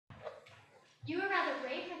You were rather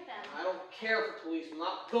brave with them. I don't care for policemen,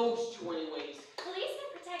 not those two anyways. Policemen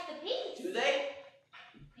protect the peace. Do they?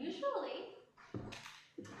 Usually.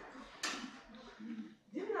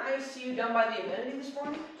 Didn't I see you down by the amenity this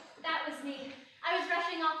morning? That was me. I was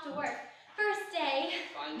rushing off to work. First day.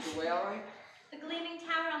 Find your way all right? The gleaming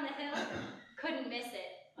tower on the hill. Couldn't miss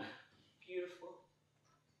it. Beautiful.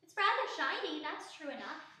 It's rather shiny, that's true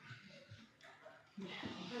enough.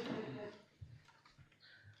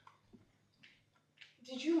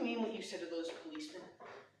 Did you mean what you said to those policemen?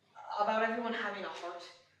 About everyone having a heart?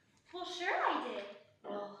 Well, sure I did.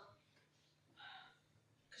 Well,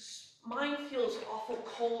 because mine feels awful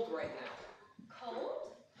cold right now.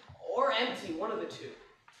 Cold? Or empty, one of the two.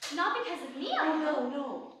 Not because of me,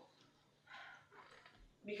 No.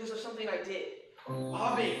 Because of something I did.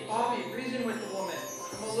 Bobby, reason with the woman.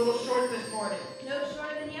 I'm a little short this morning. No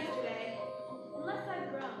shorter than yesterday. Unless I've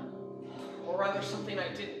grown. Or rather, something I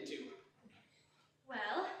didn't do.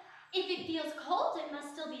 Well, if it feels cold, it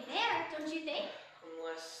must still be there, don't you think?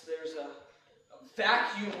 Unless there's a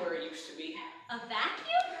vacuum where it used to be. A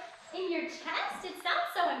vacuum? In your chest? It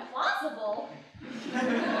sounds so implausible.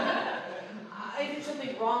 I did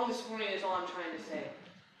something wrong this morning is all I'm trying to say.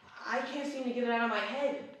 I can't seem to get it out of my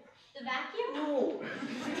head. The vacuum? No.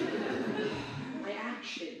 My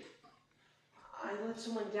action. I let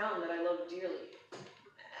someone down that I love dearly.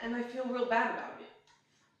 And I feel real bad about it.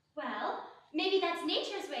 Well, maybe that's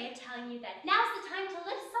nature's way of telling you that now's the time to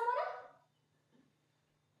lift someone up.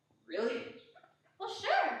 Really? Well,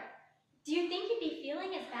 sure. Do you think you'd be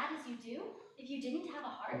feeling as bad as you do if you didn't have a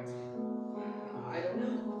heart? I don't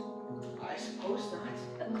know. I suppose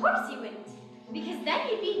not. Of course you wouldn't, because then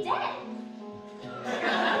you'd be dead.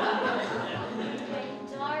 When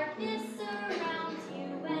darkness surrounds you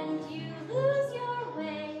and you lose your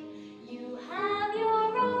way, you have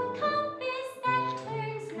your own compass that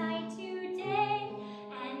turns night to day,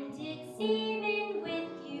 and it's even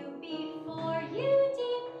with you before you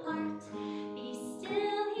depart. Be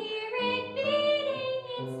still, hear it beating,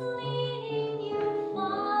 it's leading you,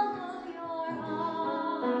 follow your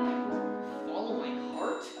heart. Follow my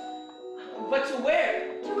heart? But to where?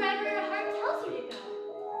 To wherever your heart tells you to go.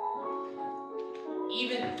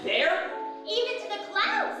 Even there? Even to the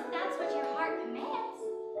clouds, if that's what your heart commands.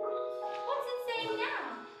 What's it saying now?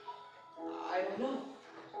 I don't know.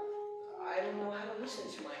 I don't know how to listen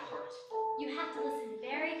to my heart. You have to listen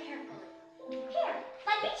very carefully. Here,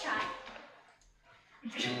 let me try.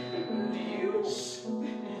 You?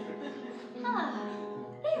 Ah,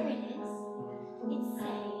 there it is. It's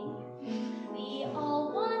saying, we all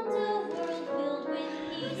want a world filled with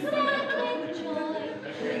peace and with joy.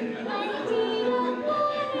 Plenty of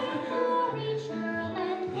water for each girl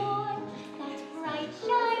and boy. That bright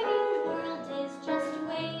shining world is just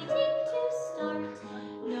waiting to start.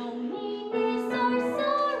 No meanness or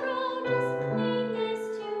sorrow, just plainness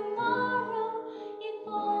tomorrow. If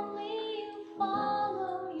only you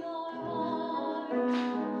follow your heart.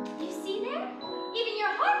 You see there? Even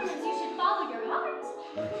your heart knows you should follow your heart.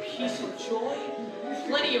 Peace and joy?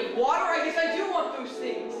 Plenty of water? I guess I do want those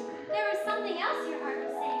things. There was something else your heart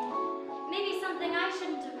was saying. Maybe something I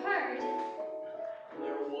shouldn't have heard.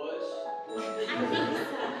 There was? I think so.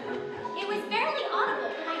 It was barely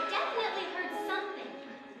audible, but I definitely heard something.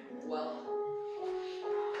 Well,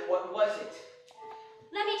 what was it?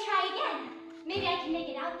 Let me try again. Maybe I can make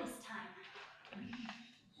it out this time.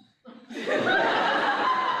 There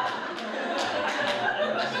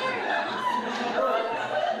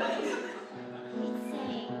it is. It's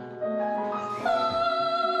saying,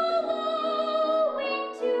 follow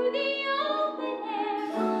into the open air,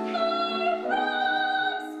 far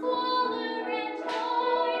from squalor and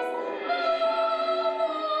noise.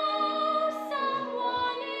 Follow,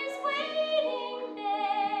 someone is waiting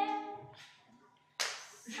there.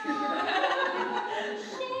 Someone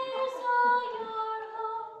shares all your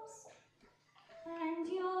hopes and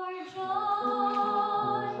your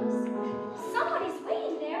joys. Someone is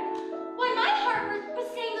waiting there. Why, my heart was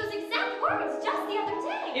saying those exact words just the other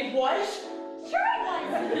day. It was? Sure it was.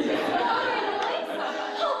 Squalor and noise,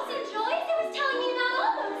 hopes and joys. It was telling me about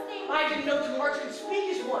all those things. I didn't know two hearts could speak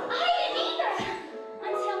as one. I didn't either.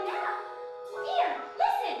 Until now. Here,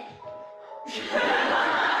 listen.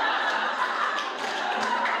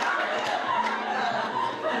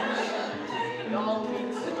 All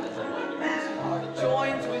means heart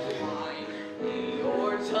joins with mine.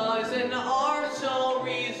 Your ties and ours all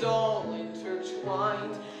resolve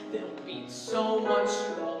intertwined. They'll beat so much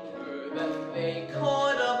stronger that they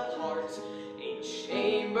cut apart. In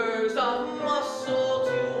chambers of muscle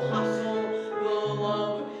to hustle the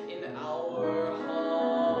love in our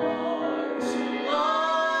hearts.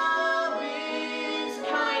 Love is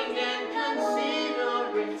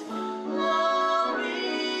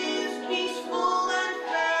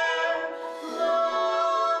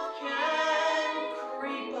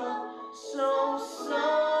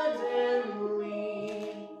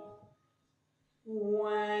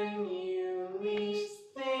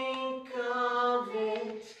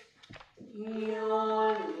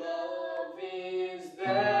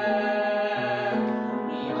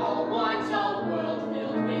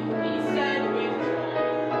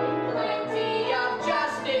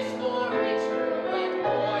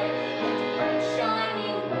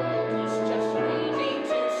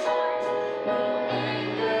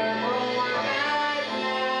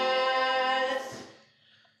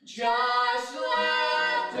Just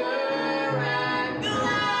laughter and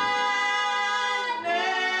gladness.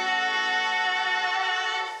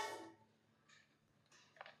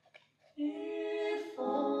 If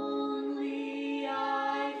only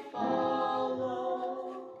I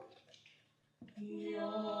follow your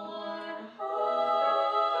heart.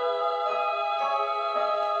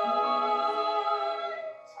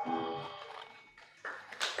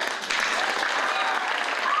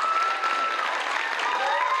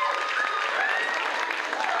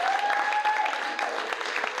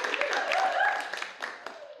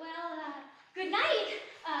 Good night.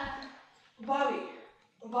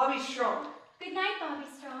 Bobby Strong. Good night, Bobby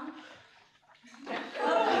Strong.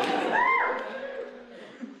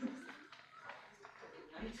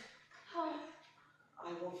 Oh.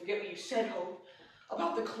 I won't forget what you said, Hope,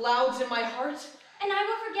 about the clouds in my heart. And I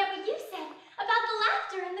won't forget what you said about the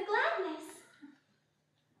laughter and the gladness.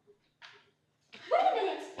 Wait a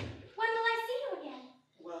minute. When will I see you again?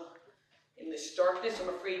 Well, in this darkness, I'm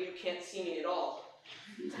afraid you can't see me at all.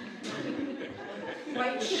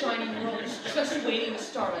 Bright, shining world is just waiting to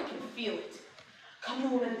start. I can feel it. Come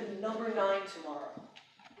home at the number 9 tomorrow,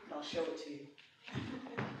 and I'll show it to you.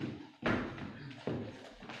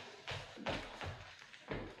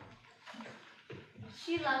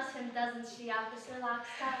 She loves him, doesn't she, Officer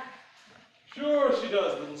Lockstock? Sure she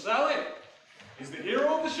does, little Sally. He's the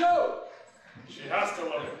hero of the show. She has to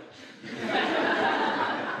love him.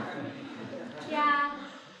 Yeah,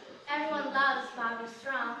 everyone loves Bobby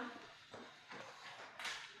Strong.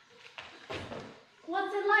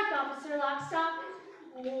 What's it like, Officer Lockstock?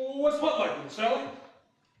 What's what like, little Sally?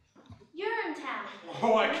 Urinetown.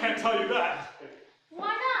 Oh, I can't tell you that. Why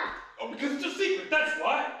not? Oh, because it's a secret, that's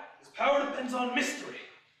why. His power depends on mystery.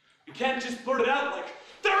 We can't just blurt it out like,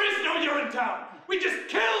 there is no Urinetown. We just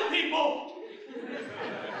kill people.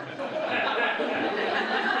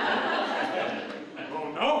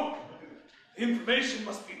 Oh no. The information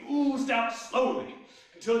must be oozed out slowly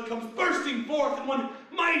until it comes bursting forth in one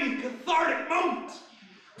mighty cathartic moment.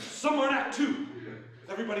 Somewhere in Act 2, with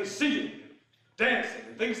everybody singing, dancing,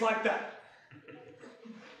 and things like that.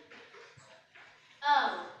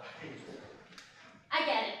 Oh. I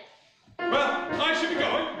get it. Well, I should be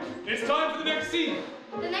going. It's time for the next scene.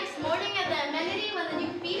 The next morning at the amenity when the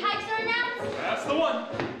new fee hikes are announced? That's the one.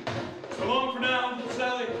 So long for now, little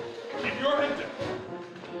Sally. Keep your head down.